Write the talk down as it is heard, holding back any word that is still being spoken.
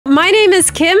My name is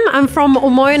Kim. I'm from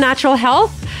Umoyo Natural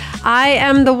Health. I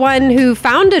am the one who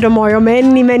founded Umoyo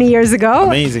many, many years ago.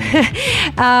 Amazing.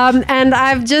 And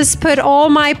I've just put all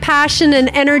my passion and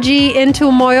energy into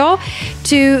Umoyo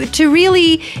to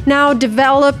really now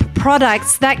develop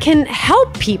products that can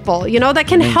help people, that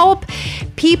can help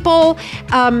people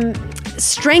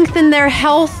strengthen their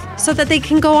health so that they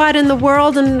can go out in the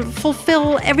world and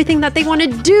fulfill everything that they want to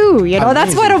do.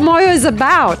 That's what Umoyo is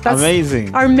about. That's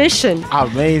our mission.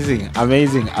 Amazing.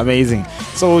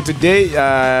 So today,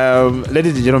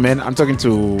 ladies and gentlemen, I'm talking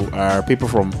to people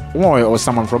from Umoyo or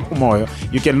someone from Umoyo.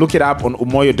 You can look it up on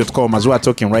umoyo.com as we are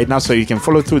talking right now, so you can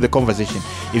follow through the conversation.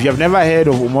 If you have never heard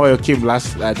of Umoyo, Kim, the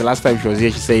last time she was here,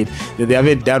 she said that they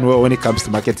haven't done well when it comes to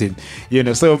marketing.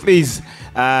 So please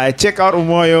check out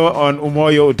Umoyo on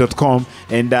umoyo.com,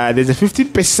 and there's a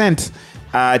 15%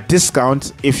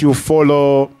 discount if you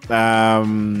follow.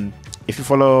 If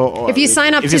you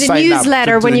sign up to the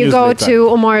newsletter when you go to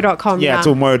umoyo.com. Yeah, to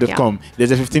umoyo.com. Yeah.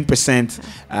 There's a 15%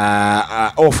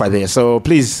 offer there. So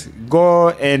please go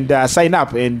and sign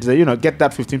up and get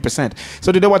that 15%.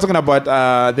 So today we're talking about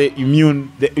the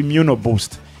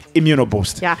Immuno-boost.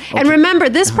 Immuno-boost. Yeah. Okay. And remember,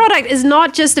 this product is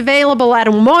not just available at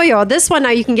Umoyo. This one now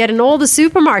you can get in all the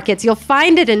supermarkets. You'll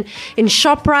find it in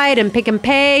ShopRite and Pick and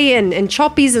Pay and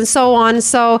Choppies and so on.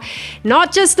 So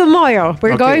not just Umoyo.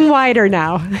 We're going wider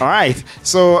now. All right.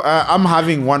 So I'm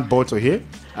having one bottle here.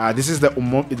 This is the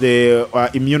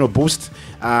Immuno-boost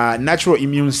natural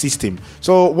immune system.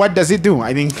 So what does it do?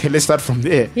 I think let's start from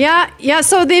there. Yeah.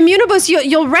 So the Immuno-boost,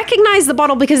 you'll recognize the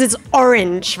bottle because it's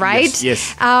orange, right?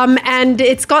 Yes. And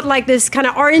it's got like this kind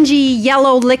of orangey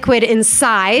yellow liquid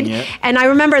inside. Yeah. And I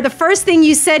remember the first thing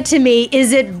you said to me,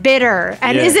 is it bitter?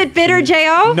 And is it bitter,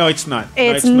 J.O.? No, it's not.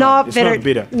 It's not bitter. It's not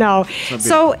bitter. No.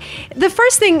 So the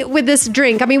first thing with this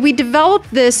drink, we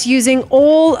developed this using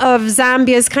all of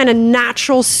Zambia's kind of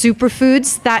natural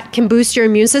superfoods that can boost your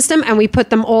immune system, and we put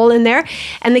them all in there.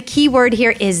 And the key word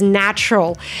here is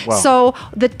natural. Wow. So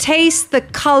the taste, the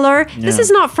color, this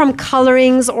is not from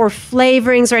colorings or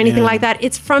flavorings or anything like that.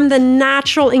 It's from the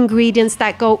natural ingredients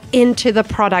that go into the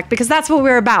product, because that's what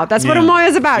we're about. That's what Umoyo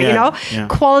is about,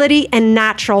 quality and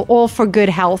natural, all for good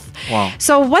health. Wow.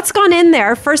 So what's gone in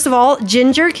there? First of all,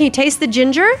 ginger. Can you taste the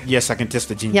ginger? Yes, I can taste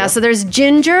the ginger. Yeah, so there's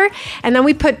ginger, and then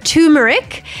we put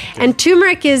turmeric, and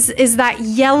turmeric is that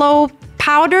yellow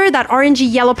powder, that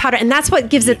orangey yellow powder, and that's what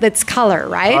gives it its color,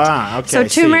 right? Okay. So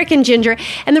turmeric and ginger.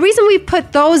 And the reason we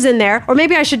put those in there, or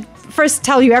maybe I should first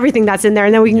tell you everything that's in there,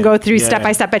 and then we can go through step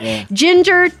by step. But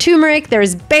ginger, turmeric,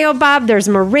 there's Baobab, there's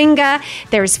Moringa,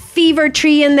 there's fever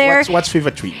tree in there. What's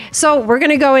fever tree? So we're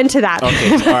going to go into that.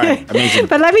 Okay, all right, amazing.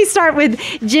 But let me start with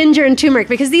ginger and turmeric,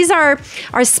 because these are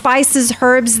spices,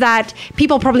 herbs that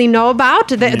people probably know about.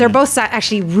 They're both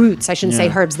actually roots. I shouldn't say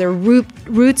herbs. They're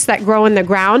roots that grow in the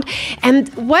ground. And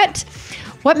what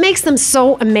makes them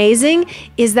so amazing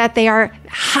is that they are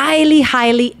highly,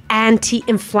 highly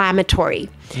anti-inflammatory.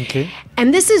 Okay.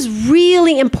 And this is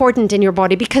really important in your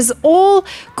body, because all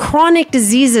chronic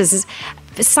diseases,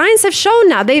 science have shown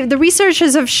now, the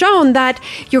researchers have shown that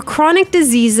your chronic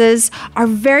diseases are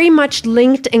very much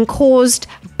linked and caused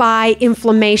by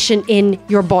inflammation in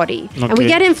your body. Okay. And we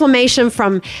get inflammation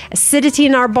from acidity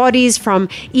in our bodies, from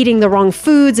eating the wrong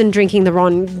foods and drinking the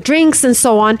wrong drinks and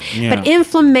so on. Yeah. But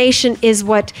inflammation is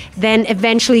what then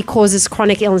eventually causes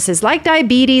chronic illnesses like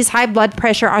diabetes, high blood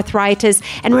pressure, arthritis.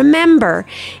 And remember,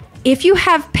 if you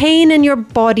have pain in your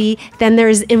body, then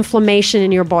there's inflammation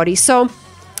in your body. So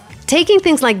taking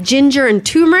things like ginger and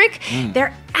turmeric,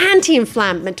 they're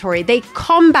anti-inflammatory. They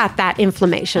combat that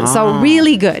inflammation. So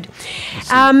really good.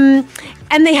 And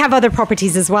they have other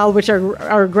properties as well, which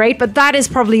are great, but that is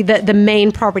probably the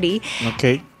main property.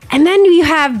 Okay. And then you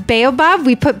have Baobab.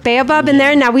 We put Baobab in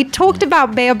there. Now, we talked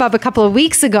about Baobab a couple of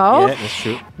weeks ago. Yeah, that's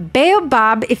true.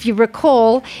 Baobab, if you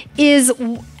recall, is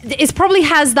probably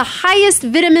has the highest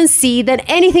vitamin C than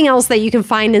anything else that you can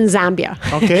find in Zambia.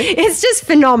 Okay. It's just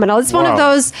phenomenal. It's one of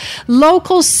those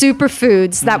local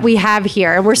superfoods that we have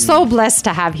here, and we're so blessed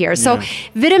to have here. So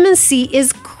vitamin C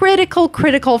is critical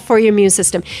for your immune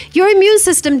system. Your immune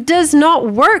system does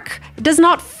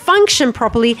not function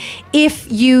properly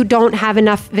if you don't have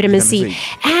enough vitamin C.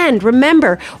 And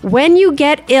remember, when you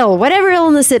get ill, whatever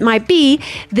illness it might be,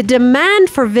 the demand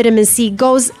for vitamin C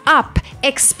goes up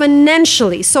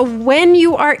exponentially. So when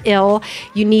you are ill,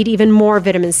 you need even more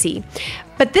vitamin C.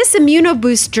 But this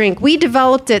Immuno-boost drink, we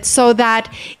developed it so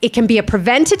that it can be a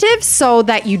preventative, so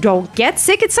that you don't get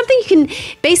sick. It's something you can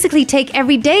basically take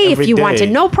every day if you want it,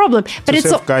 no problem. But to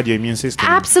safeguard your immune system.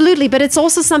 Absolutely, but it's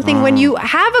also something when you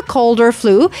have a cold or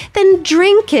flu, then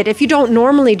drink it. If you don't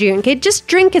normally drink it, just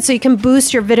drink it so you can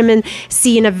boost your vitamin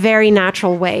C in a very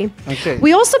natural way. Okay.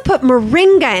 We also put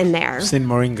Moringa in there. Sin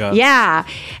Moringa. Yeah.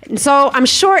 So I'm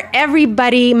sure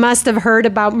everybody must have heard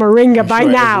about Moringa by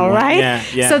now, everyone.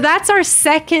 right? Yeah. So that's our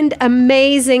second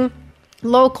amazing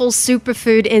local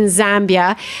superfood in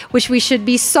Zambia, which we should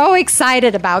be so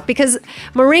excited about, because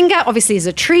Moringa obviously is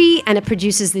a tree and it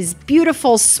produces these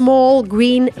beautiful small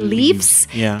green leaves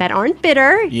that aren't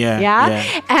bitter.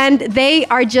 And they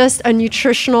are just a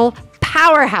nutritional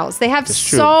powerhouse. They have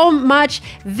so much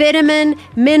vitamin,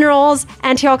 minerals,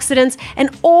 antioxidants, and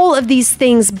all of these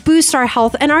things boost our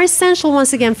health and are essential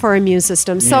once again for our immune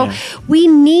system. So we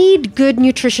need good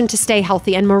nutrition to stay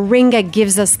healthy, and Moringa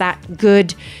gives us that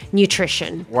good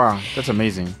nutrition. Wow, that's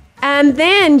amazing. And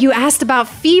then you asked about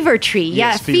fever tree.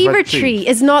 Yes, fever tree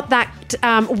is not that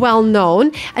well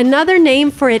known. Another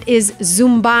name for it is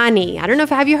Zumbani. I don't know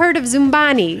have you heard of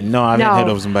Zumbani? No, I haven't heard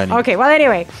of Zumbani. Okay, well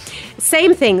anyway,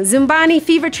 same thing. Zumbani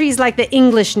fever tree is like the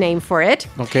English name for it.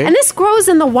 Okay. And this grows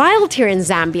in the wild here in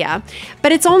Zambia,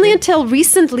 but it's only until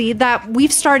recently that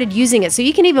we've started using it. So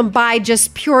you can even buy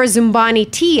just pure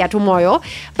Zumbani tea at Umoyo,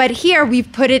 but here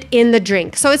we've put it in the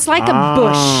drink. So it's like a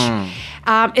bush.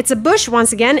 It's a bush,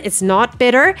 once again, it's not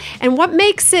bitter. And what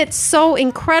makes it so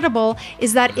incredible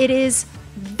is that it is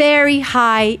very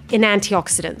high in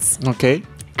antioxidants. Okay.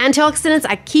 Antioxidants,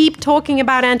 I keep talking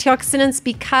about antioxidants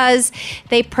because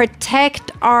they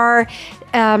protect our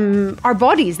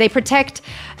bodies. They protect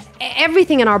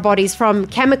everything in our bodies, from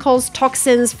chemicals,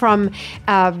 toxins, from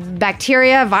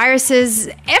bacteria, viruses,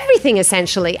 everything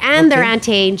essentially. And they're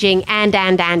anti-aging and.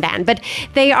 But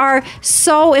they are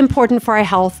so important for our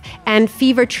health. And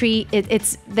fever tree,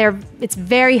 it's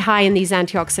very high in these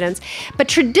antioxidants. But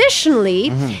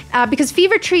traditionally, because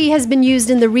fever tree has been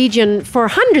used in the region for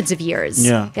hundreds of years,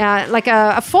 like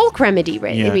a folk remedy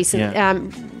recently.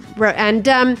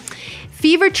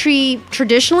 Fever tree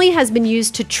traditionally has been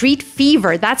used to treat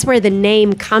fever. That's where the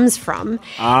name comes from.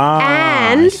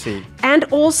 I see. And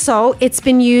also it's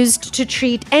been used to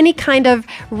treat any kind of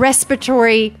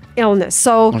respiratory illness.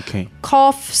 So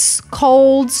coughs,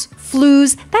 colds,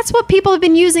 flus. That's what people have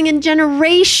been using in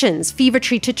generations, fever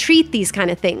tree, to treat these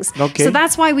kind of things. So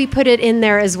that's why we put it in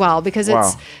there as well, because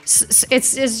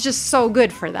it's just so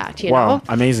good for that, you know?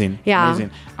 Amazing. Yeah. Amazing.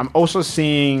 I'm also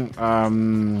seeing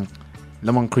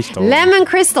lemon crystal. Lemon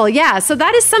crystal, yeah. So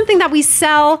that is something that we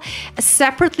sell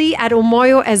separately at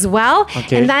Umoyo as well.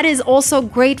 And that is also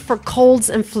great for colds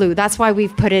and flu. That's why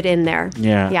we've put it in there.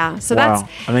 Yeah. So that's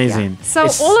amazing. So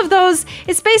all of those,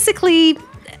 it's basically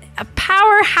a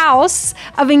powerhouse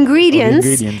of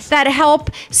ingredients that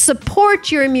help support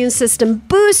your immune system,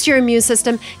 boost your immune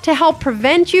system to help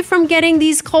prevent you from getting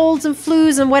these colds and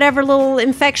flus and whatever little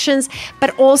infections,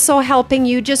 but also helping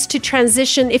you just to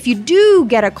transition, if you do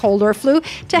get a cold or flu,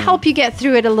 to help you get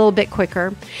through it a little bit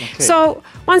quicker. So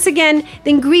once again, the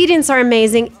ingredients are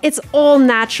amazing. It's all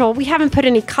natural. We haven't put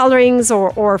any colorings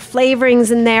or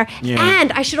flavorings in there.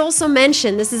 And I should also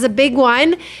mention, this is a big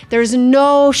one, there's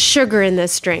no sugar in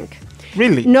this drink.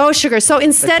 Really? No sugar. So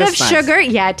instead of sugar,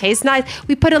 it tastes nice.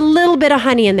 We put a little bit of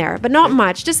honey in there, but not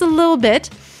much, just a little bit,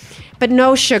 but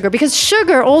no sugar, because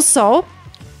sugar also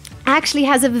actually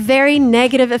has a very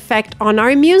negative effect on our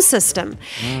immune system.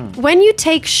 When you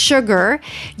take sugar,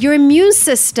 your immune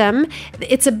system,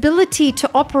 its ability to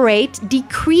operate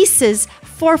decreases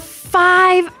for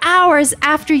 5 hours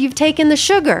after you've taken the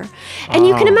sugar. And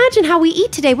you can imagine how we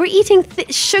eat today. We're eating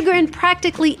sugar in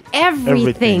practically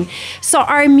everything. So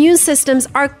our immune systems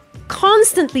are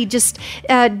constantly just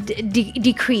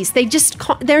decrease.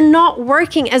 They're not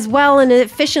working as well and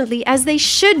efficiently as they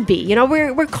should be. You know,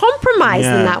 we're compromised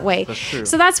in that way. That's true.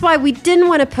 So that's why we didn't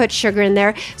want to put sugar in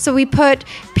there. So we put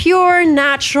pure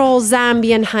natural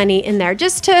Zambian honey in there,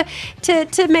 just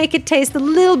to make it taste a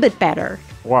little bit better.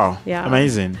 Wow. Yeah.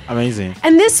 Amazing.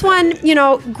 And this one, you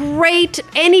know, great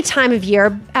any time of year,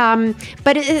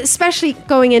 but especially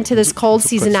going into this cold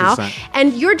season now.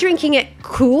 And you're drinking it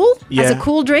cool, as a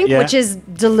cool drink, which is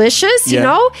delicious, you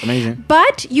know. Amazing.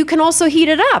 But you can also heat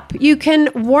it up. You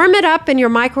can warm it up in your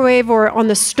microwave or on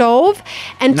the stove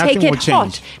and take it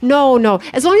hot. No.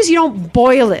 As long as you don't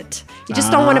boil it. You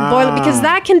just don't want to boil it, because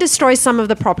that can destroy some of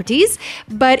the properties.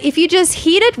 But if you just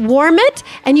heat it, warm it,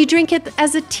 and you drink it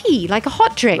as a tea, like a hot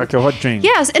hot drink. Like a hot drink.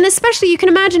 Yes, and especially you can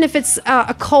imagine if it's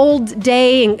a cold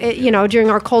day, during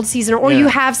our cold season, or you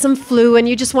have some flu and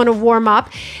you just want to warm up.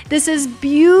 This is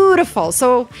beautiful.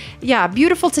 So, yeah,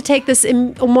 beautiful to take this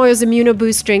Umoyo's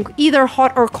Immuno-boost drink, either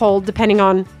hot or cold, depending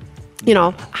on, what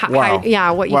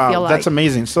you feel like. That's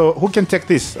amazing. So, who can take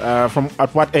this? At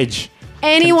what age?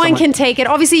 Anyone can take it.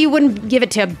 Obviously, you wouldn't give it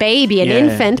to a baby, an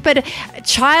infant, but a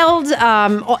child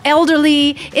or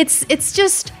elderly. It's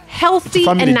just healthy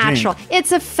and natural. Drink.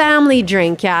 It's a family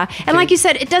drink, yeah. Okay. And like you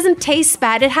said, it doesn't taste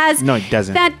bad. It has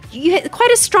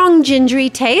quite a strong gingery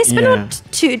taste, but not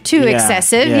too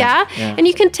excessive, yeah. And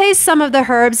you can taste some of the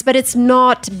herbs, but it's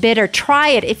not bitter. Try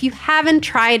it. If you haven't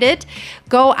tried it,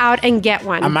 go out and get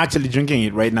one. I'm actually drinking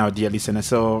it right now, dear listener.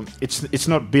 So it's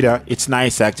not bitter. It's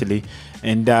nice, actually.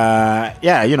 And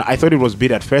I thought it was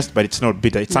bitter at first, but it's not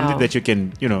bitter. It's something that you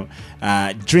can,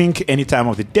 drink any time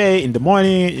of the day, in the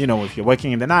morning, if you're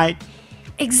working in the night.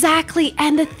 Exactly.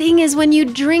 And the thing is, when you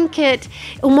drink it,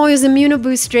 Umoyo's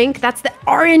Immuno-boost drink, that's the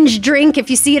orange drink.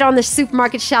 If you see it on the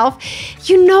supermarket shelf,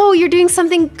 you're doing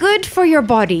something good for your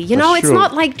body. It's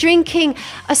not like drinking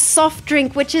a soft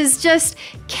drink, which is just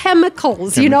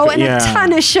chemicals, and a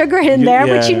ton of sugar in there,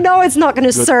 which it's not going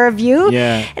to serve you.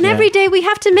 And every day we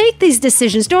have to make these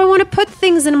decisions. Do I want to put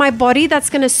things in my body that's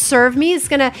going to serve me? It's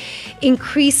going to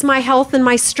increase my health and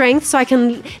my strength so I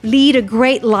can lead a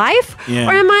great life?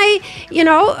 Or am I,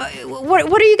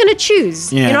 what are you going to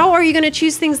choose? Or are you going to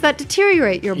choose things that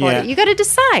deteriorate your body? You got to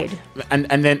decide.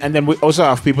 And then we also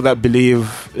have people that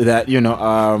believe that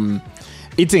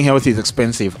eating healthy is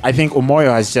expensive. I think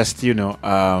Umoyo has just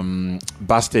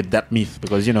busted that myth,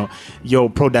 because your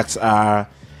products are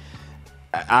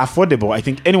affordable. I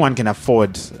think anyone can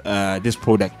afford this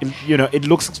product. It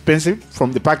looks expensive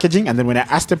from the packaging, and then when I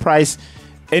ask the price,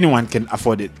 anyone can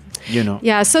afford it.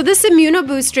 Yeah, so this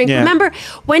Immuno-boost drink, remember,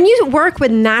 when you work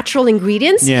with natural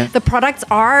ingredients, the products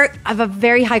are of a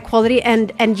very high quality,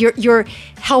 and you're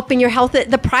helping your health.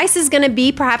 The price is going to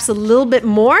be perhaps a little bit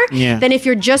more than if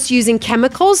you're just using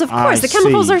chemicals. Of course, the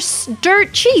chemicals are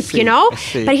dirt cheap,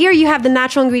 but here you have the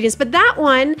natural ingredients. But that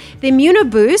one, the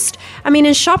Immuno-boost, in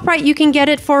ShopRite you can get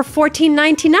it for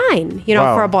 $14.99,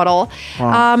 for a bottle.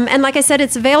 And like I said,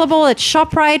 it's available at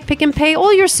ShopRite, Pick and Pay,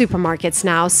 all your supermarkets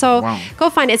now. So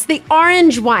go find it. It's the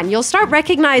orange one. You'll start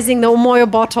recognizing the Umoyo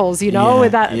bottles, with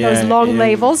those long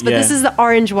labels. But this is the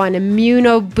orange one,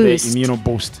 Immuno-boost. The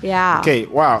Immuno-boost. Yeah. Okay.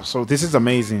 Wow. So this is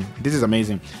amazing.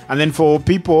 And then for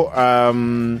people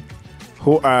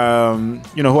who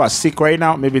are sick right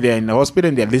now, maybe they're in the hospital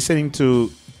and they're listening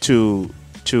to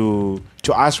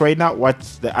us right now,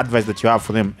 what's the advice that you have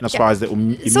for them as far as the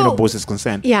Immuno-boost is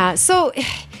concerned? Yeah. So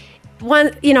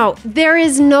there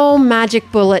is no magic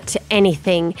bullet to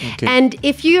anything. Okay. And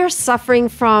if you're suffering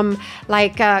from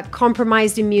like a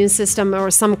compromised immune system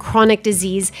or some chronic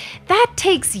disease, that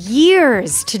takes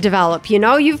years to develop.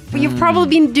 You've probably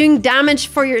been doing damage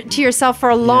to yourself for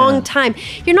a long time.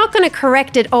 You're not going to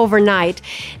correct it overnight.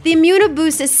 The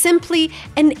Immuno-boost is simply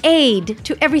an aid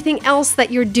to everything else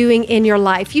that you're doing in your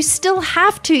life. You still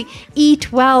have to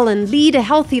eat well and lead a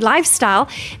healthy lifestyle,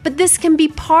 but this can be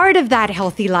part of that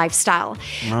healthy lifestyle.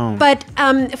 Wow. But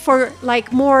for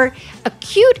like more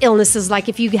acute illnesses, like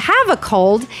if you have a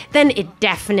cold, then it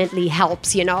definitely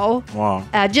helps, Wow.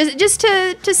 Just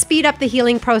to speed up the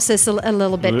healing process a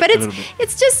little bit. But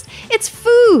it's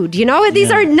food,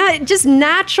 These are not just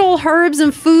natural herbs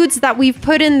and foods that we've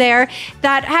put in there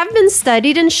that have been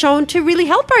studied and shown to really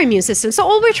help our immune system. So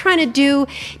all we're trying to do,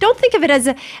 don't think of it as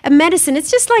a medicine.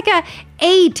 It's just like a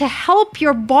aid to help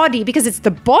your body, because it's the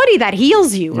body that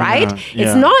heals you, right?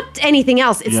 It's not anything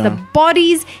else. It's the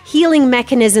body's healing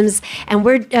mechanisms, and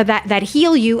that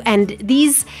heal you. And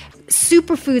these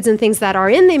superfoods and things that are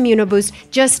in the Immuno-boost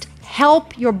just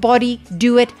help your body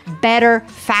do it better,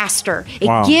 faster.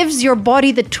 It gives your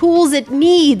body the tools it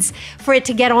needs for it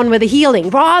to get on with the healing,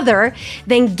 rather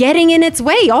than getting in its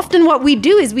way. Often what we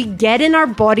do is we get in our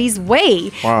body's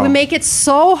way. We make it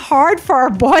so hard for our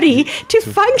body to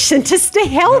function, to stay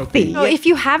healthy. So if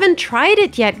you haven't tried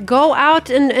it yet, go out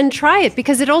and try it,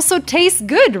 because it also tastes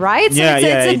good, right? So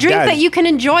it's a drink that you can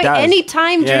enjoy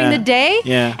anytime during the day.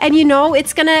 And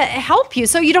it's going to help you.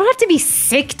 So you don't have to be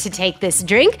sick to take this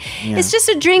drink. It's just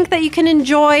a drink that you can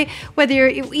enjoy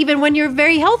even when you're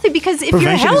very healthy, because if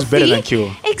prevention you're healthy, is better than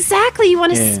cure. Exactly, you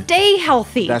want to stay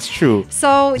healthy. That's true.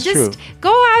 So just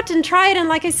go out and try it. And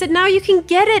like I said, now you can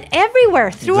get it everywhere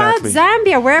throughout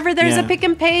Zambia, wherever there's a Pick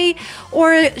and Pay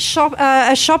or a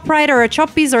ShopRite or a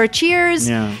Choppies or a Cheers.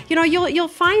 You'll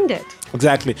find it.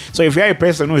 Exactly. So if you're a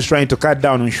person who is trying to cut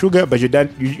down on sugar, but you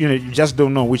just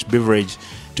don't know which beverage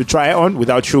to try on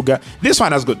without sugar, this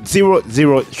one has got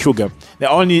zero sugar. The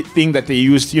only thing that they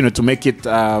used, to make it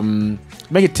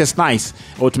taste nice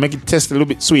or to make it taste a little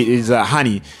bit sweet is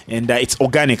honey, and it's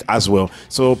organic as well.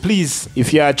 So please,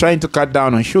 if you are trying to cut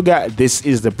down on sugar, this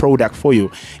is the product for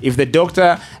you. If the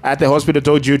doctor at the hospital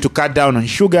told you to cut down on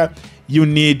sugar, you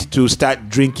need to start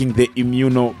drinking the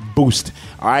Immuno-boost.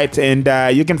 All right,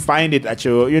 and you can find it at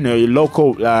your your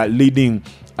local leading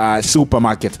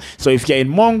supermarket. So if you're in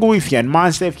Mongu, if you're in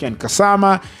Manchester, if you're in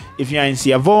Kasama, if you're in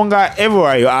Siavonga,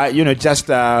 everywhere you are, just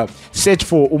search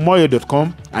for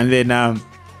umoyo.com, and then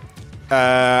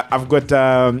I've got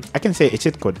I can say a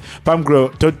cheat code.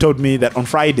 Pamgro told me that on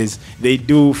Fridays they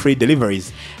do free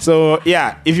deliveries. So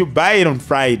yeah, if you buy it on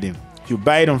Friday,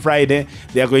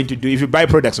 they are going to do. If you buy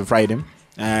products on Friday,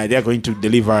 they are going to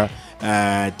deliver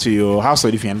to your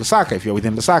household if you're in Lusaka, if you're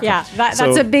within Lusaka. Yeah, that's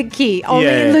a big key. Only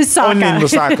in Lusaka. Only in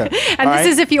Lusaka. And this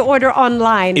is if you order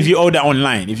online. If you order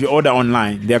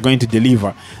online, they are going to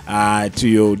deliver to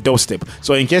your doorstep.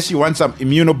 So in case you want some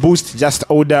Immuno-boost, just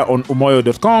order on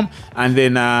umoyo.com, and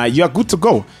then you are good to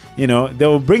go. They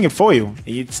will bring it for you.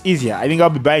 It's easier. I think I'll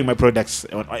be buying my products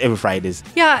on every Fridays.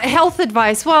 Yeah, health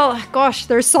advice. Well, gosh,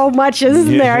 there's so much,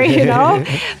 isn't there,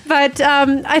 But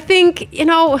I think,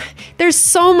 there's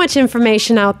so much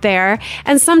information out there.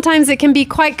 And sometimes it can be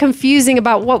quite confusing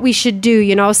about what we should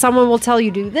do. Someone will tell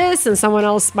you do this and someone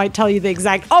else might tell you the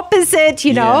exact opposite,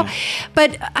 Yeah.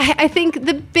 But I think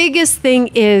the biggest thing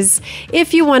is,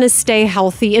 if you want to stay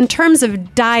healthy, in terms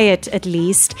of diet at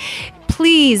least,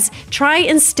 please try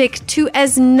and stick to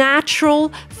as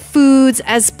natural foods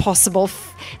as possible.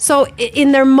 So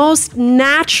in their most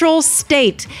natural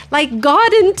state, like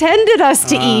God intended us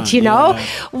to eat,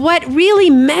 What really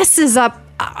messes up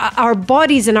our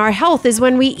bodies and our health is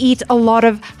when we eat a lot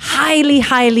of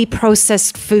highly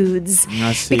processed foods.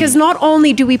 Because not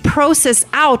only do we process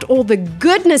out all the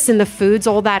goodness in the foods,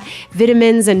 all that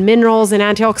vitamins and minerals and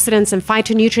antioxidants and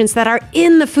phytonutrients that are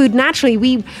in the food naturally,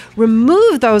 we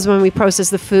remove those when we process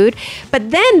the food.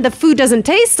 But then the food doesn't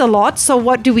taste a lot. So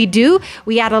what do?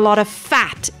 We add a lot of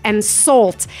fat and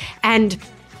salt and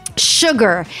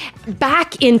sugar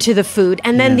back into the food,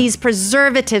 and then these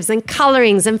preservatives and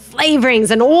colorings and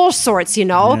flavorings and all sorts,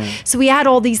 So we add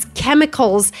all these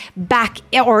chemicals back,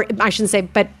 or I shouldn't say,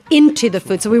 but into the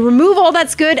food. So we remove all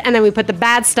that's good and then we put the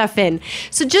bad stuff in.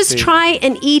 So just try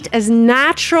and eat as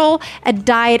natural a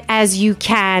diet as you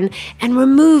can and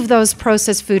remove those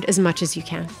processed food as much as you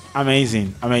can.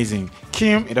 Amazing.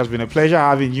 Kim, it has been a pleasure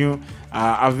having you.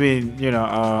 I've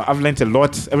learned a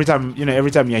lot. Every time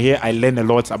you're here, I learn a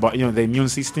lot about, the immune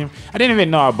system. I didn't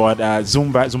even know about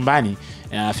Zumbani,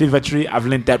 fever tree. I've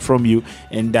learned that from you.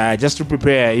 And just to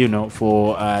prepare,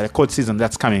 for the cold season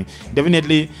that's coming,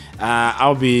 definitely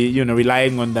I'll be,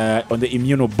 relying on the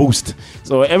Immuno-boost.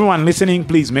 So everyone listening,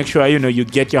 please make sure, you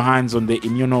get your hands on the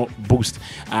Immuno-boost.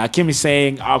 Kim is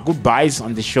saying our goodbyes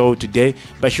on the show today,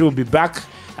 but she will be back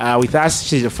with us.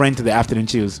 She's a friend to the Afternoon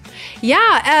Chews.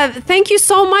 Yeah, thank you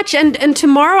so much. And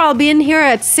tomorrow I'll be in here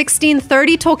at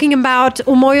 16:30 talking about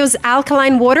Umoyo's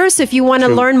alkaline water. So if you want to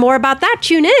learn more about that,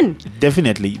 tune in.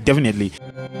 Definitely.